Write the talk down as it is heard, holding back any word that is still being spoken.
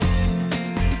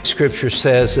Scripture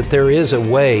says that there is a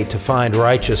way to find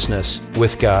righteousness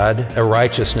with God, a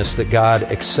righteousness that God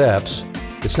accepts.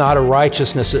 It's not a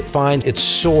righteousness that finds its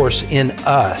source in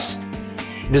us.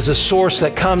 It is a source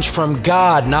that comes from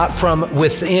God, not from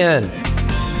within.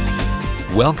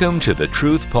 Welcome to the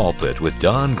Truth Pulpit with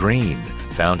Don Green,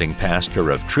 founding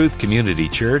pastor of Truth Community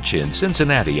Church in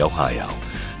Cincinnati, Ohio.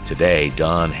 Today,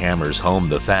 Don hammers home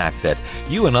the fact that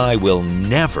you and I will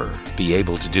never be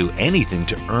able to do anything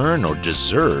to earn or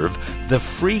deserve the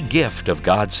free gift of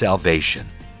God's salvation.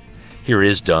 Here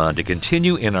is Don to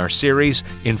continue in our series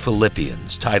in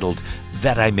Philippians titled,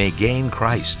 That I May Gain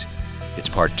Christ. It's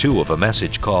part 2 of a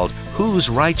message called, Whose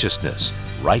Righteousness?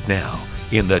 Right now,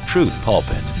 in the Truth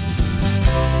Pulpit.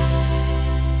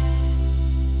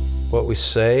 What we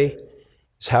say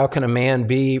is, how can a man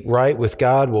be right with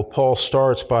God? Well, Paul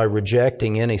starts by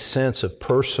rejecting any sense of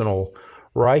personal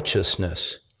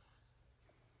righteousness.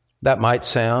 That might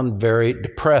sound very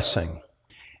depressing.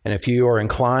 And if you are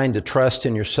inclined to trust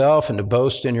in yourself and to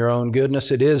boast in your own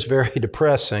goodness, it is very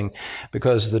depressing,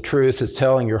 because the truth is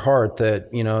telling your heart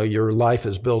that, your life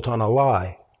is built on a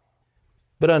lie.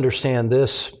 But understand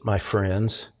this, my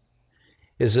friends,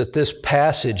 is that this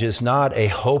passage is not a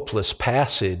hopeless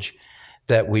passage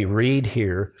that we read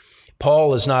here.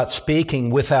 Paul is not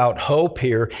speaking without hope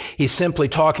here. He's simply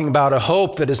talking about a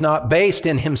hope that is not based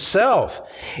in himself.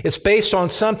 It's based on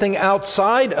something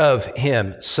outside of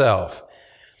himself.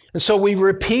 And so we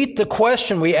repeat the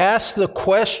question, we ask the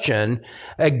question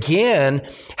again,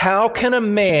 how can a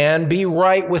man be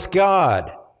right with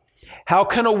God? How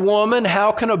can a woman,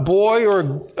 how can a boy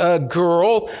or a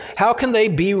girl, how can they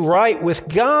be right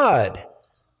with God?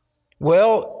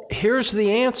 Well, here's the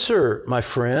answer, my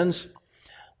friends.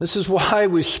 This is why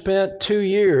we spent 2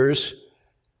 years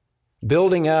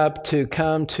building up to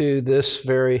come to this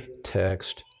very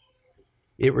text.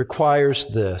 It requires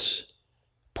this.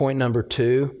 Point number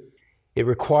 2, it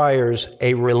requires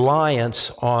a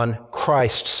reliance on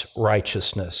Christ's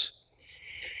righteousness.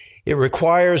 It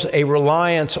requires a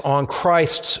reliance on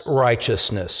Christ's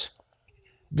righteousness.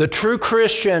 The true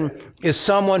Christian is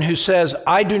someone who says,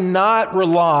 I do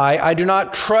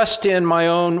not trust in my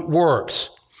own works.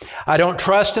 I don't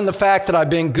trust in the fact that I've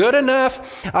been good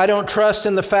enough. I don't trust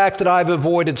in the fact that I've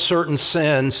avoided certain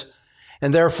sins,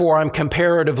 and therefore I'm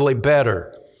comparatively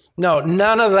better. No,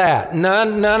 none of that.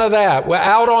 None of that. We're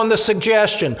out on the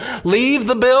suggestion. Leave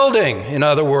the building, in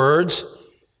other words.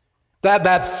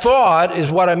 That thought is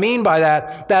what I mean by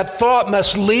that. That thought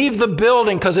must leave the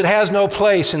building because it has no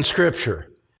place in Scripture.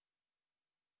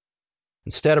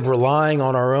 Instead of relying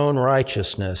on our own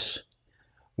righteousness,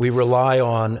 we rely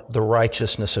on the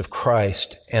righteousness of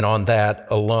Christ and on that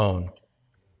alone.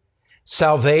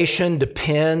 Salvation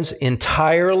depends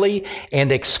entirely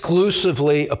and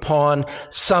exclusively upon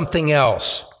something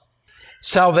else.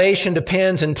 Salvation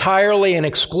depends entirely and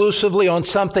exclusively on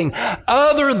something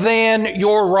other than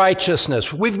your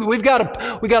righteousness. We've got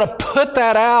to put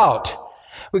that out.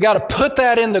 We've got to put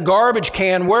that in the garbage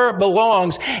can where it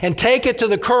belongs and take it to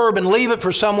the curb and leave it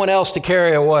for someone else to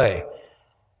carry away.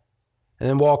 And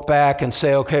then walk back and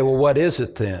say, okay, well, what is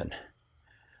it then?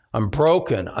 I'm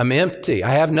broken. I'm empty. I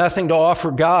have nothing to offer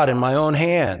God in my own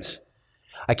hands.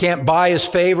 I can't buy His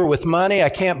favor with money. I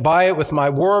can't buy it with my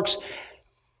works.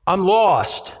 I'm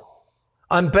lost.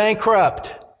 I'm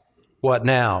bankrupt. What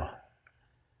now?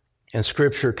 And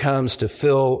Scripture comes to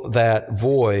fill that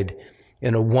void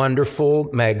in a wonderful,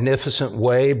 magnificent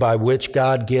way by which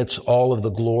God gets all of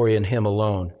the glory in Him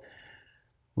alone.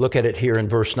 Look at it here in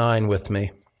verse 9 with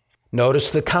me.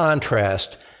 Notice the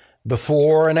contrast.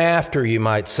 Before and after, you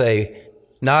might say,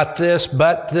 not this,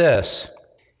 but this.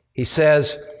 He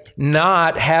says,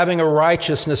 not having a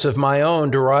righteousness of my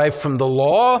own derived from the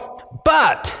law,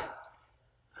 but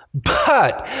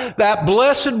that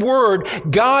blessed word,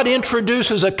 God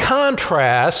introduces a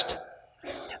contrast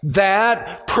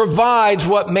that provides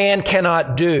what man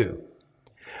cannot do.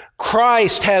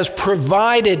 Christ has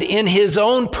provided in His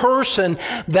own person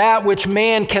that which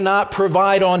man cannot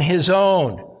provide on his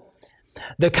own.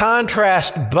 The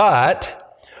contrast,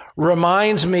 but,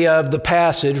 reminds me of the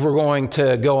passage. We're going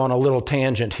to go on a little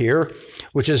tangent here,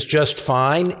 which is just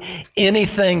fine.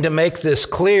 Anything to make this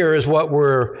clear is what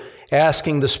we're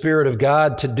asking the Spirit of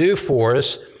God to do for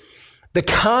us. The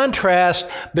contrast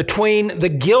between the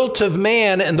guilt of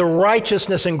man and the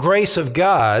righteousness and grace of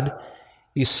God,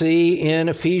 you see in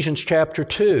Ephesians chapter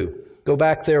 2. Go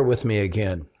back there with me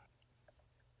again.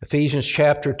 Ephesians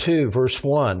chapter 2, verse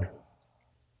 1.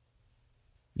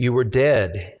 You were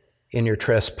dead in your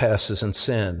trespasses and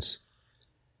sins.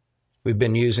 We've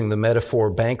been using the metaphor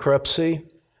bankruptcy.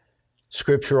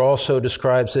 Scripture also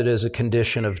describes it as a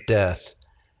condition of death.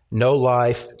 No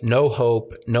life, no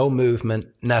hope, no movement,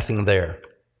 nothing there.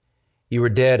 You were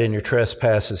dead in your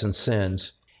trespasses and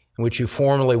sins, in which you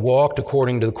formerly walked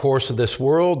according to the course of this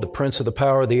world, the prince of the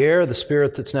power of the air, the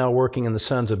spirit that's now working in the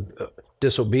sons of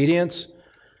disobedience.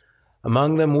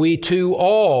 Among them we too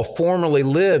all formerly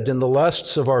lived in the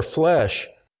lusts of our flesh,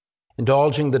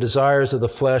 indulging the desires of the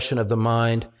flesh and of the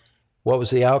mind. What was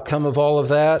the outcome of all of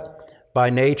that? By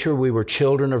nature we were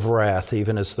children of wrath,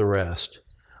 even as the rest.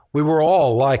 We were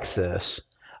all like this.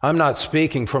 I'm not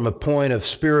speaking from a point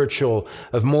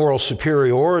of moral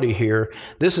superiority here.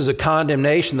 This is a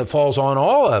condemnation that falls on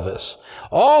all of us.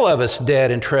 All of us dead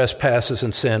in trespasses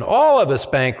and sin. All of us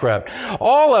bankrupt.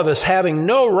 All of us having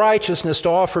no righteousness to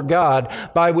offer God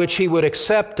by which He would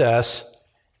accept us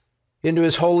into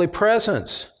His holy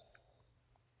presence.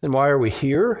 Then why are we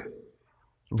here?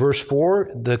 Verse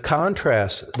 4, the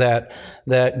contrast,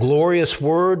 that glorious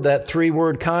word, that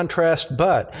three-word contrast,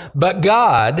 but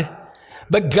God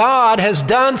has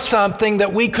done something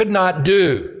that we could not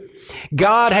do.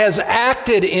 God has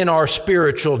acted in our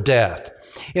spiritual death,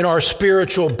 in our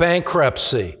spiritual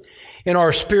bankruptcy, in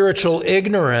our spiritual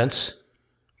ignorance.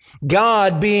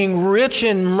 God, being rich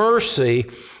in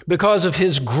mercy because of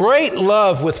His great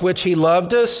love with which He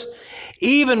loved us,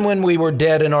 even when we were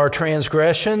dead in our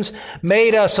transgressions,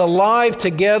 made us alive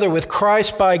together with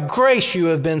Christ. By grace you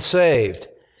have been saved.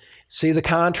 See the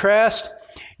contrast?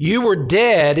 You were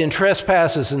dead in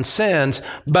trespasses and sins,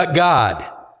 but God.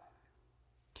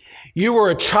 You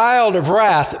were a child of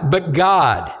wrath, but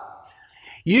God.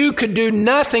 You could do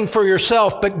nothing for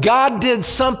yourself, but God did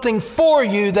something for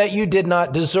you that you did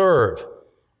not deserve.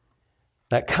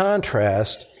 That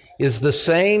contrast is the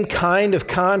same kind of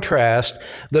contrast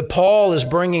that Paul is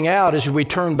bringing out as we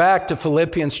turn back to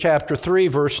Philippians chapter 3,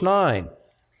 verse 9.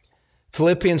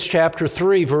 Philippians chapter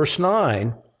 3, verse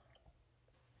 9.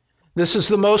 This is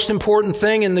the most important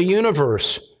thing in the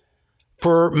universe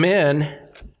for men.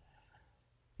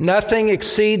 Nothing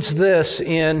exceeds this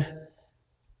in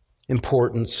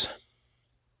importance.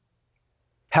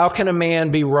 How can a man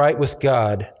be right with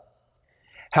God?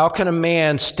 How can a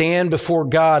man stand before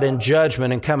God in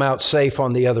judgment and come out safe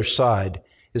on the other side,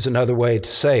 is another way to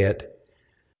say it.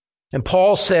 And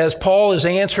Paul is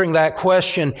answering that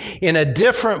question in a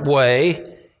different way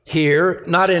here,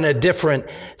 not in a different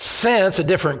sense, a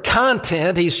different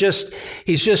content. He's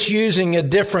just using a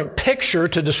different picture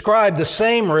to describe the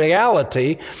same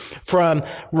reality from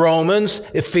Romans,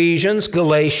 Ephesians,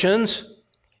 Galatians.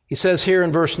 He says here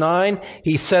in verse 9,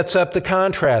 he sets up the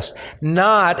contrast.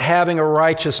 Not having a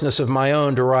righteousness of my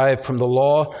own derived from the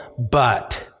law,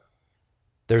 but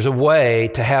there's a way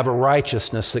to have a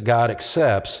righteousness that God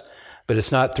accepts, but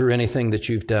it's not through anything that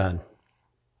you've done.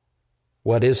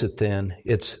 What is it then?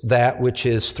 It's that which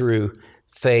is through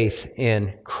faith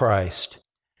in Christ.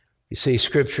 You see,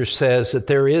 Scripture says that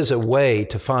there is a way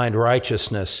to find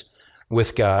righteousness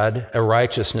with God, a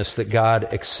righteousness that God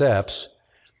accepts.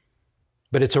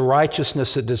 But it's a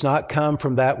righteousness that does not come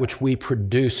from that which we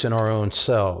produce in our own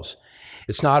selves.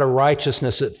 It's not a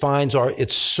righteousness that finds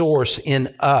its source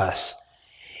in us.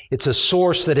 It's a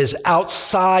source that is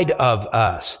outside of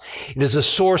us. It is a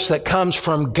source that comes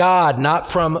from God,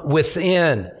 not from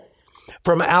within,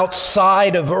 from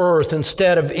outside of earth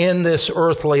instead of in this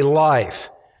earthly life.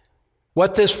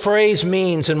 What this phrase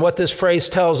means and what this phrase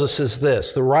tells us is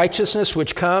this. The righteousness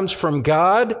which comes from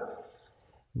God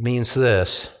means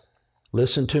this.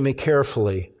 Listen to me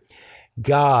carefully.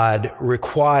 God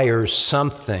requires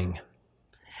something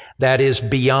that is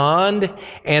beyond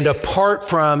and apart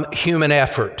from human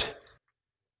effort.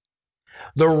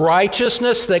 The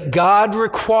righteousness that God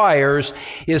requires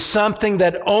is something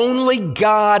that only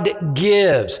God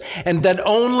gives and that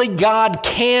only God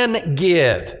can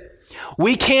give.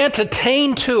 We can't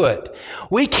attain to it.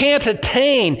 We can't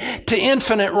attain to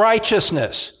infinite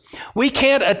righteousness. We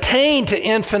can't attain to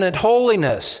infinite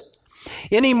holiness.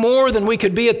 Any more than we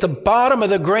could be at the bottom of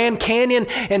the Grand Canyon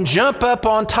and jump up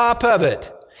on top of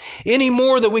it. Any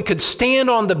more that we could stand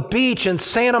on the beach in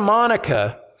Santa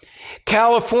Monica,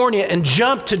 California, and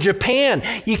jump to Japan.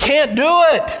 You can't do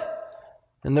it.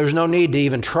 And there's no need to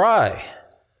even try.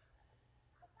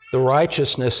 The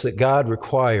righteousness that God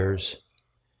requires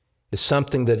is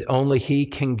something that only He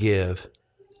can give.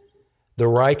 The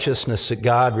righteousness that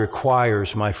God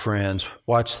requires, my friends,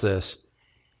 watch this,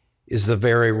 is the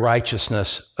very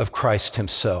righteousness of Christ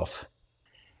Himself.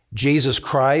 Jesus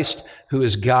Christ, who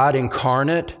is God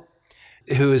incarnate,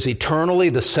 who is eternally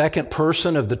the second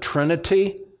person of the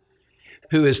Trinity,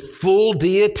 who is full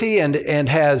deity and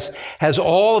has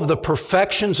all of the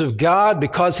perfections of God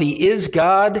because He is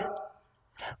God,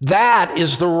 that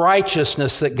is the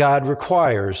righteousness that God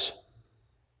requires.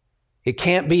 It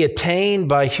can't be attained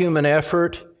by human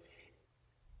effort,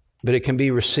 but it can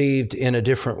be received in a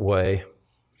different way.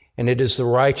 And it is the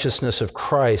righteousness of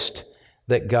Christ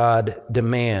that God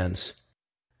demands.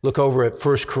 Look over at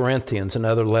 1 Corinthians,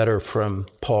 another letter from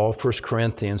Paul, 1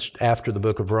 Corinthians, after the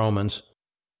book of Romans.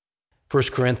 1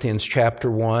 Corinthians chapter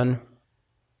 1,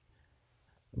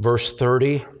 verse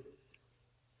 30.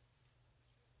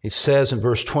 He says in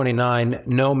verse 29,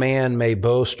 no man may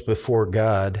boast before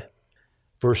God.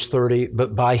 Verse 30,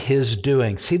 but by his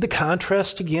doing. See the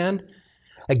contrast again?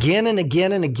 Again and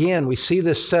again and again, we see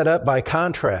this set up by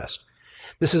contrast.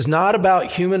 This is not about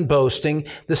human boasting.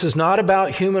 This is not about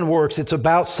human works. It's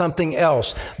about something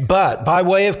else. But by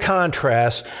way of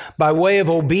contrast, by way of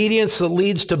obedience that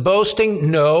leads to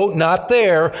boasting, no, not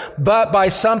there, but by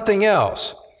something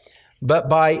else. But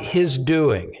by his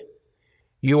doing.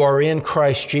 You are in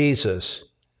Christ Jesus,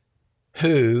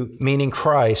 who, meaning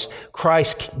Christ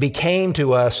became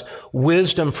to us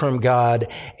wisdom from God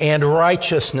and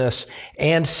righteousness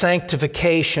and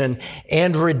sanctification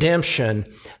and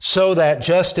redemption, so that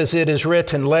just as it is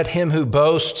written, let him who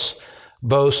boasts,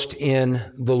 boast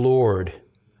in the Lord.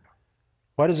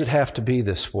 Why does it have to be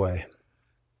this way?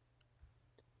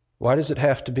 Why does it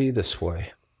have to be this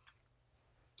way?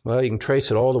 Well, you can trace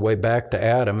it all the way back to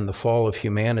Adam and the fall of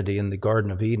humanity in the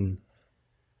Garden of Eden.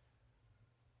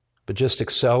 But just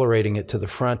accelerating it to the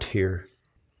front here,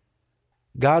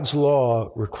 God's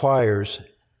law requires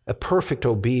a perfect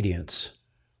obedience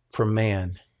from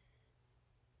man,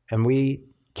 and we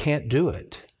can't do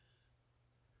it.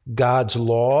 God's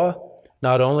law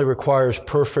not only requires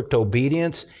perfect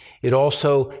obedience, it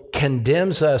also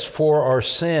condemns us for our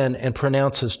sin and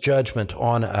pronounces judgment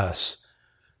on us.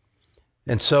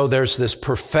 And so there's this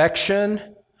perfection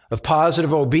of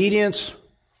positive obedience.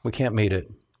 We can't meet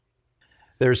it.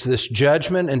 There's this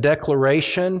judgment and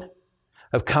declaration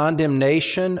of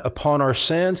condemnation upon our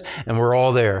sins, and we're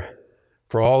all there.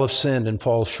 For all have sinned and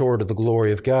fall short of the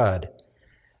glory of God.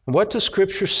 And what does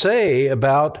Scripture say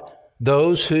about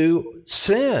those who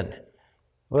sin?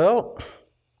 Well,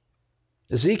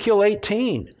 Ezekiel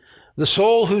 18, the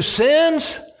soul who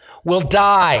sins will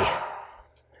die.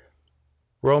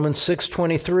 Romans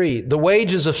 6:23, the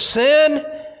wages of sin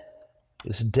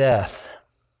is death.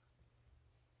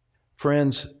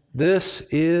 Friends, this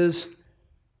is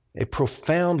a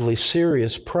profoundly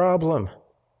serious problem.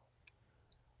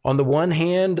 On the one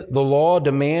hand, the law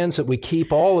demands that we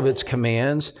keep all of its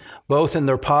commands, both in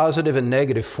their positive and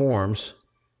negative forms.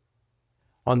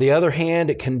 On the other hand,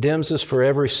 it condemns us for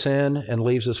every sin and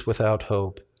leaves us without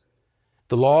hope.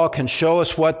 The law can show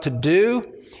us what to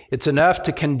do. It's enough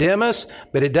to condemn us,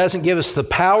 but it doesn't give us the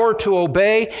power to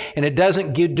obey, and it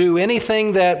doesn't do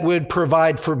anything that would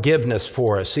provide forgiveness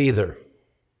for us either.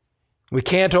 We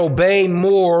can't obey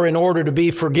more in order to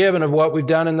be forgiven of what we've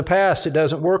done in the past. It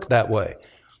doesn't work that way.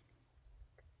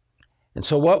 And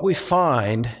so what we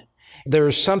find,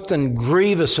 there's something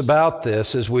grievous about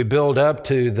this as we build up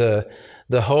to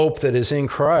the hope that is in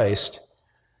Christ.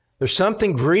 There's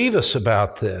something grievous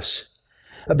about this,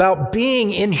 about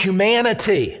being in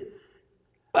humanity,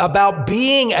 about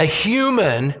being a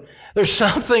human. There's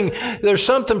something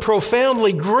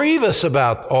profoundly grievous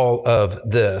about all of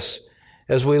this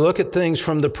as we look at things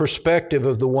from the perspective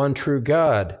of the one true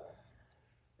God.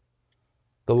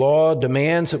 The law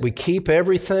demands that we keep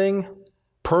everything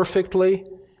perfectly.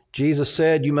 Jesus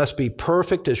said, you must be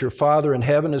perfect as your Father in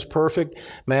heaven is perfect,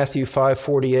 Matthew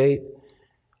 5:48.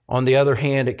 On the other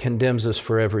hand, it condemns us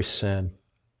for every sin.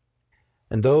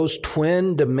 And those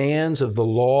twin demands of the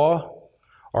law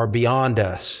are beyond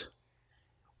us.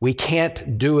 We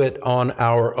can't do it on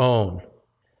our own.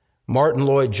 Martin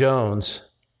Lloyd-Jones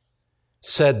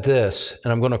said this,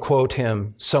 and I'm going to quote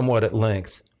him somewhat at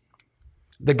length.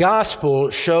 The gospel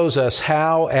shows us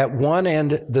how, at one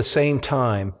and the same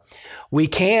time, we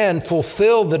can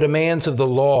fulfill the demands of the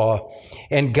law,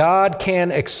 and God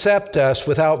can accept us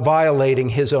without violating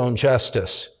His own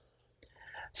justice.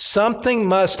 Something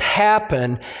must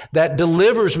happen that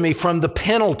delivers me from the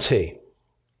penalty.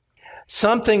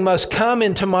 Something must come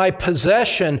into my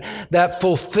possession that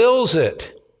fulfills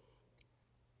it.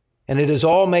 And it is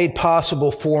all made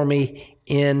possible for me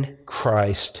in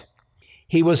Christ.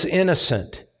 He was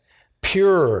innocent,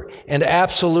 pure, and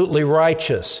absolutely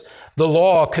righteous. The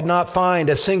law could not find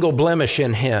a single blemish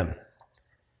in Him.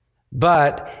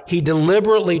 But He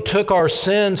deliberately took our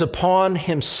sins upon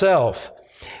Himself.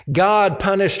 God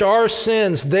punished our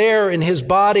sins there in His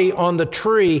body on the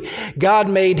tree. God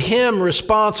made Him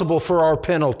responsible for our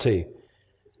penalty.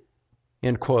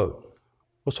 End quote.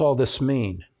 What's all this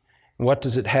mean? What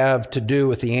does it have to do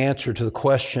with the answer to the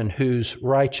question, whose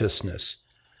righteousness?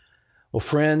 Well,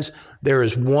 friends, there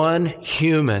is one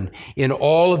human in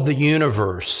all of the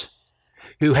universe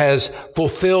who has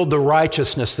fulfilled the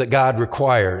righteousness that God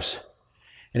requires,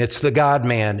 and it's the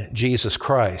God-man, Jesus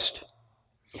Christ.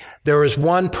 There is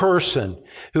one person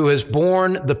who has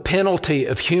borne the penalty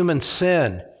of human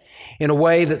sin in a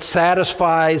way that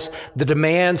satisfies the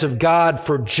demands of God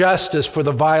for justice for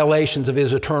the violations of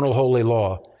His eternal holy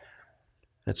law.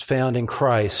 It's found in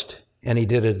Christ, and He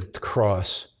did it at the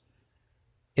cross.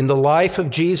 In the life of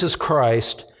Jesus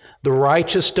Christ, the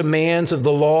righteous demands of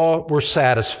the law were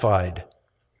satisfied.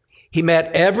 He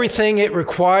met everything it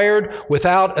required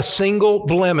without a single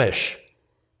blemish.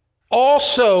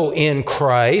 Also in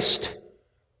Christ,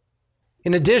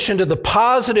 in addition to the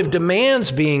positive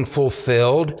demands being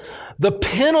fulfilled, the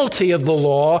penalty of the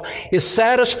law is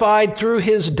satisfied through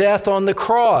His death on the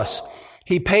cross.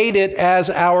 He paid it as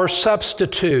our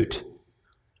substitute.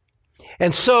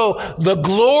 And so the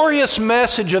glorious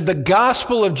message of the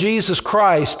gospel of Jesus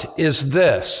Christ is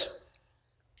this: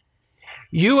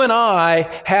 you and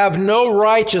I have no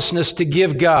righteousness to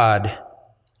give God,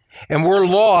 and we're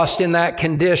lost in that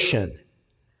condition.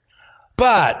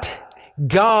 But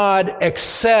God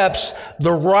accepts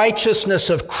the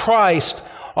righteousness of Christ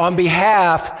on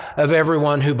behalf of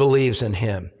everyone who believes in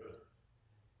Him.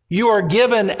 You are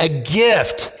given a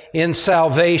gift in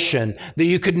salvation that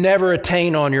you could never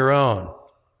attain on your own.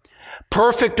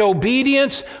 Perfect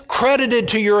obedience credited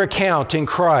to your account in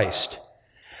Christ.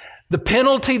 The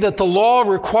penalty that the law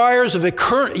requires of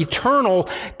eternal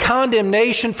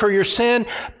condemnation for your sin,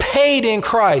 paid in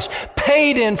Christ,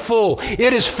 paid in full.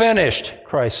 It is finished,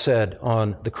 Christ said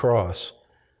on the cross.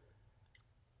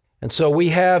 And so we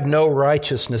have no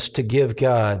righteousness to give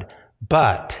God,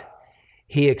 but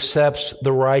He accepts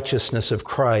the righteousness of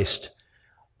Christ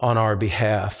on our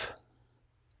behalf.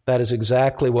 That is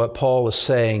exactly what Paul is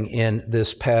saying in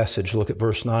this passage. Look at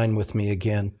verse 9 with me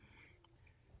again.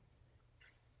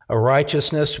 A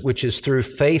righteousness which is through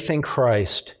faith in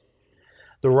Christ,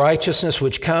 the righteousness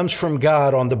which comes from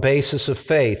God on the basis of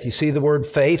faith. You see the word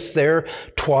faith there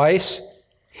twice?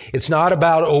 It's not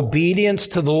about obedience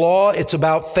to the law, it's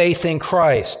about faith in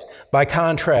Christ. By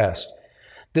contrast,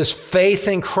 this faith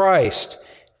in Christ,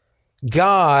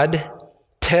 God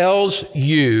tells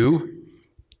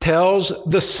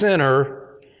the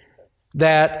sinner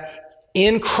that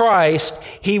in Christ,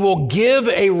 He will give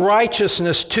a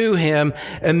righteousness to him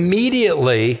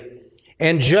immediately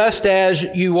and just as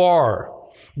you are.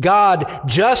 God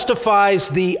justifies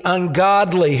the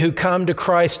ungodly who come to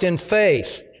Christ in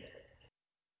faith.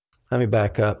 Let me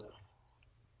back up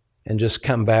and just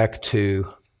come back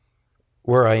to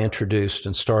where I introduced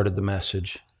and started the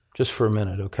message, just for a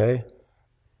minute, okay?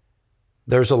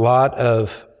 There's a lot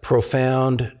of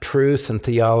profound truth and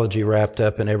theology wrapped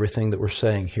up in everything that we're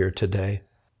saying here today.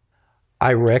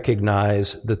 I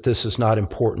recognize that this is not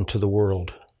important to the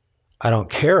world. I don't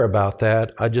care about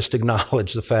that. I just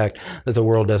acknowledge the fact that the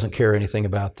world doesn't care anything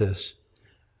about this.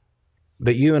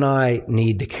 But you and I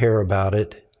need to care about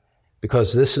it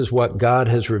because this is what God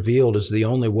has revealed as the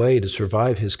only way to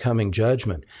survive His coming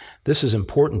judgment. This is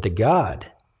important to God.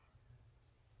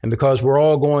 And because we're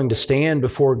all going to stand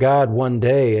before God one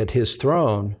day at His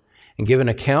throne and give an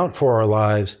account for our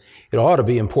lives, it ought to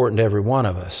be important to every one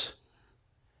of us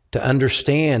to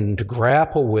understand and to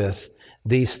grapple with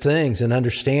these things and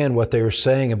understand what they are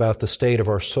saying about the state of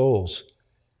our souls.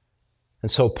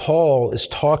 And so Paul is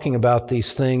talking about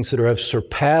these things that are of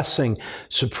surpassing,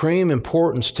 supreme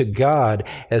importance to God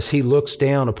as He looks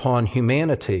down upon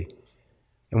humanity.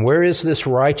 And where is this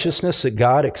righteousness that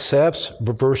God accepts?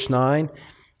 Verse 9,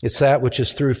 it's that which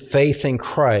is through faith in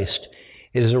Christ.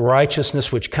 It is a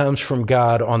righteousness which comes from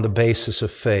God on the basis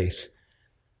of faith.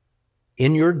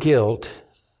 In your guilt,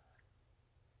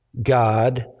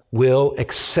 God will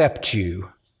accept you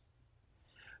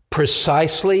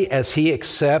precisely as He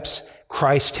accepts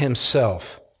Christ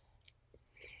Himself.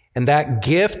 And that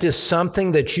gift is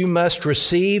something that you must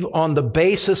receive on the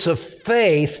basis of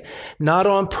faith, not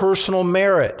on personal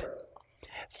merit.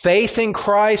 Faith in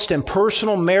Christ and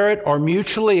personal merit are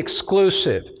mutually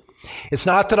exclusive. It's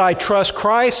not that I trust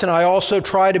Christ and I also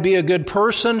try to be a good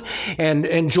person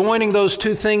and joining those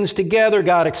two things together,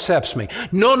 God accepts me.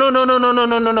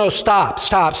 No.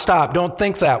 Stop. Don't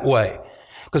think that way,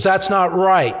 because that's not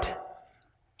right.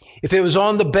 If it was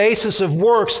on the basis of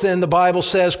works, then the Bible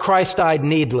says Christ died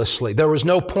needlessly. There was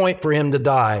no point for Him to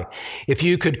die if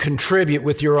you could contribute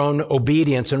with your own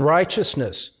obedience and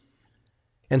righteousness.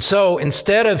 And so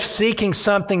instead of seeking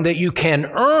something that you can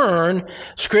earn,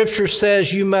 Scripture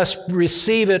says you must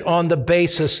receive it on the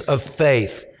basis of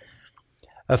faith.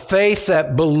 A faith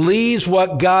that believes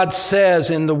what God says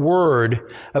in the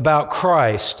Word about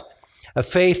Christ. a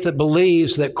faith that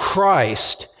believes that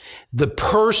Christ, the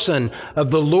person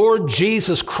of the Lord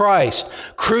Jesus Christ,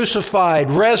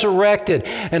 crucified, resurrected,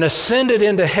 and ascended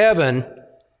into heaven,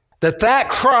 that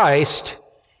Christ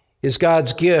is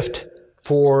God's gift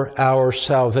for our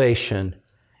salvation.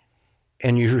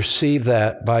 And you receive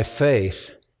that by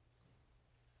faith.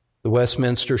 The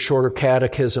Westminster Shorter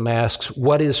Catechism asks,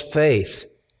 what is faith?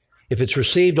 If it's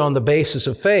received on the basis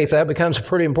of faith, that becomes a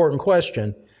pretty important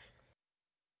question.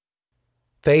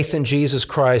 Faith in Jesus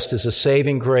Christ is a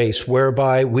saving grace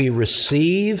whereby we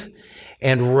receive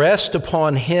and rest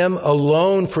upon Him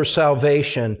alone for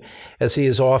salvation as He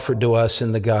is offered to us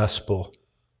in the gospel.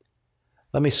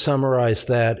 Let me summarize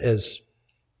that as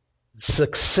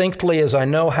succinctly as I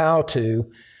know how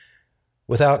to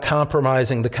without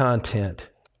compromising the content.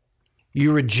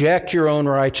 You reject your own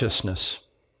righteousness.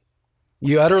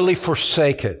 You utterly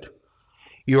forsake it.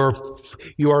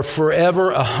 You are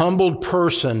forever a humbled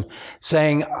person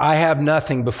saying, I have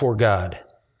nothing before God.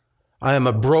 I am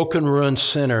a broken, ruined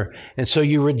sinner. And so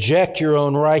you reject your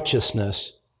own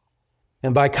righteousness.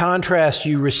 And by contrast,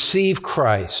 you receive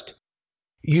Christ.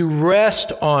 You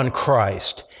rest on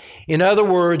Christ. In other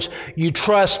words, you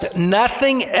trust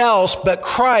nothing else but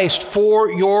Christ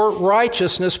for your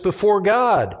righteousness before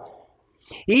God.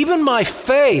 Even my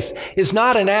faith is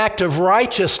not an act of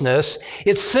righteousness.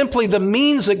 It's simply the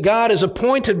means that God has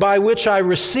appointed by which I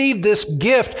receive this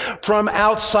gift from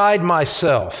outside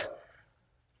myself.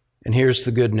 And here's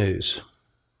the good news.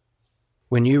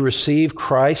 When you receive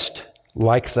Christ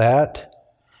like that,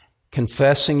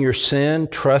 confessing your sin,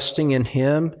 trusting in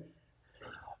Him,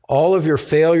 all of your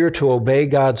failure to obey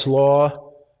God's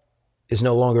law is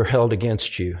no longer held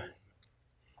against you.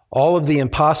 All of the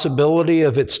impossibility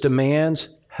of its demands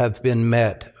have been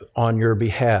met on your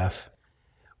behalf.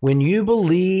 When you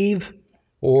believe,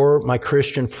 or my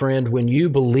Christian friend, when you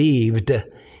believed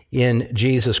in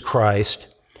Jesus Christ,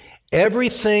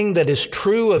 everything that is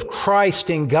true of Christ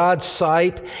in God's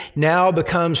sight now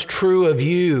becomes true of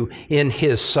you in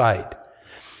His sight.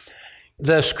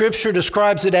 The Scripture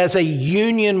describes it as a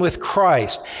union with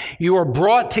Christ. You are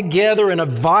brought together in a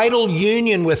vital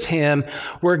union with Him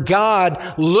where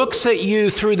God looks at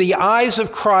you through the eyes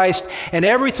of Christ, and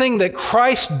everything that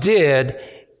Christ did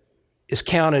is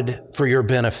counted for your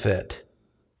benefit.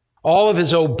 All of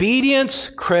His obedience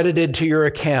credited to your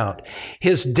account.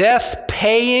 His death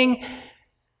paying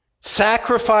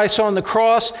sacrifice on the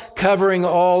cross covering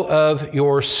all of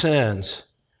your sins,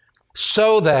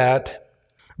 so that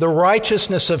the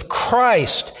righteousness of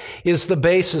Christ is the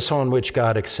basis on which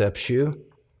God accepts you.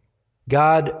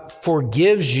 God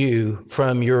forgives you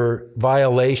from your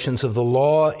violations of the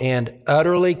law and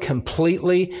utterly,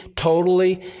 completely,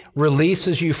 totally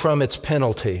releases you from its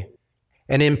penalty.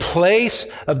 And in place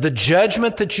of the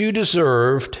judgment that you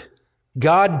deserved,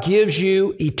 God gives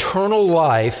you eternal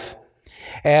life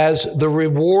as the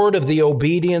reward of the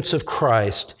obedience of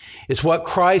Christ. It's what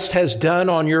Christ has done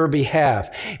on your behalf.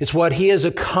 It's what He has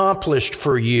accomplished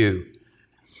for you.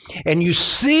 And you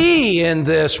see in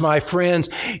this, my friends,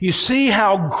 you see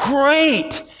how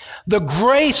great the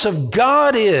grace of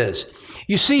God is.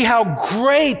 You see how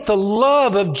great the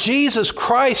love of Jesus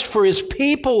Christ for His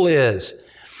people is.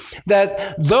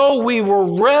 That though we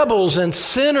were rebels and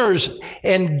sinners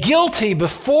and guilty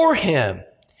before Him,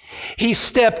 He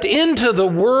stepped into the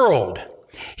world.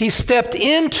 He stepped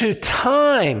into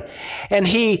time and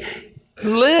He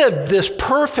lived this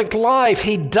perfect life.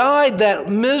 He died that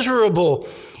miserable,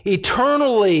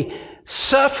 eternally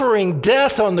suffering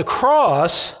death on the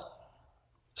cross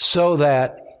so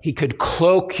that He could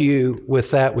cloak you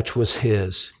with that which was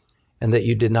His and that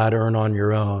you did not earn on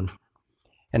your own.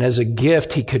 And as a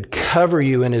gift, He could cover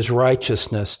you in His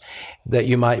righteousness that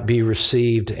you might be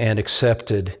received and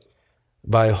accepted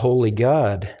by a holy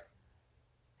God.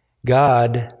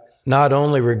 God not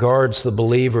only regards the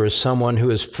believer as someone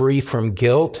who is free from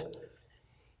guilt,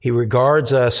 He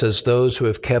regards us as those who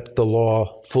have kept the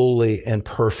law fully and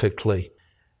perfectly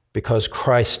because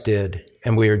Christ did,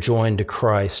 and we are joined to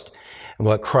Christ. And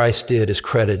what Christ did is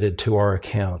credited to our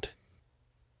account.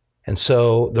 And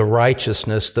so the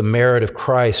righteousness, the merit of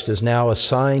Christ is now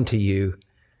assigned to you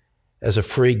as a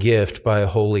free gift by a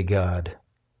holy God.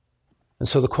 And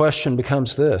so the question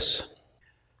becomes this: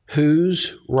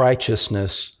 whose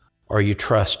righteousness are you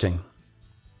trusting?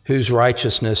 Whose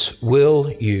righteousness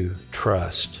will you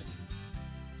trust?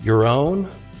 Your own?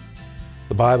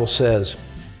 The Bible says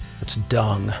it's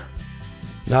dung.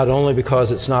 Not only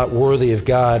because it's not worthy of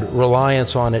God,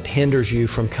 reliance on it hinders you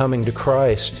from coming to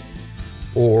Christ.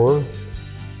 Or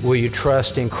will you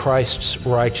trust in Christ's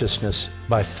righteousness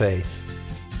by faith?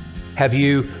 Have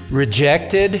you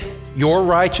rejected your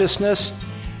righteousness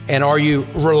And are you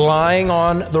relying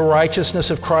on the righteousness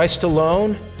of Christ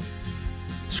alone?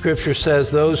 Scripture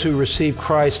says those who receive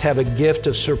Christ have a gift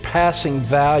of surpassing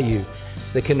value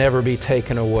that can never be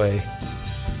taken away.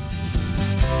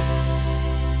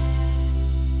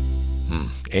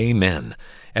 Amen.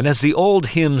 And as the old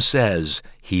hymn says,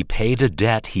 He paid a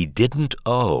debt He didn't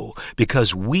owe,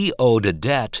 because we owed a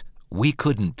debt we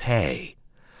couldn't pay.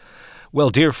 Well,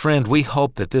 dear friend, we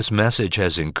hope that this message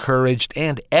has encouraged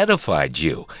and edified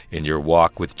you in your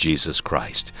walk with Jesus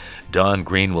Christ. Don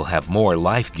Green will have more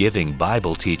life-giving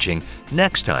Bible teaching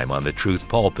next time on the Truth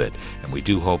Pulpit, and we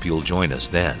do hope you'll join us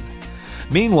then.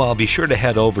 Meanwhile, be sure to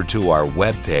head over to our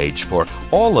webpage for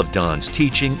all of Don's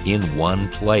teaching in one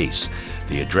place.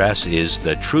 The address is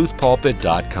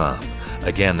thetruthpulpit.com.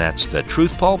 Again, that's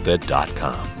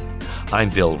thetruthpulpit.com. I'm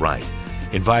Bill Wright,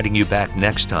 inviting you back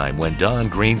next time when Don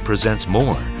Green presents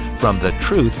more from the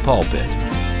Truth Pulpit.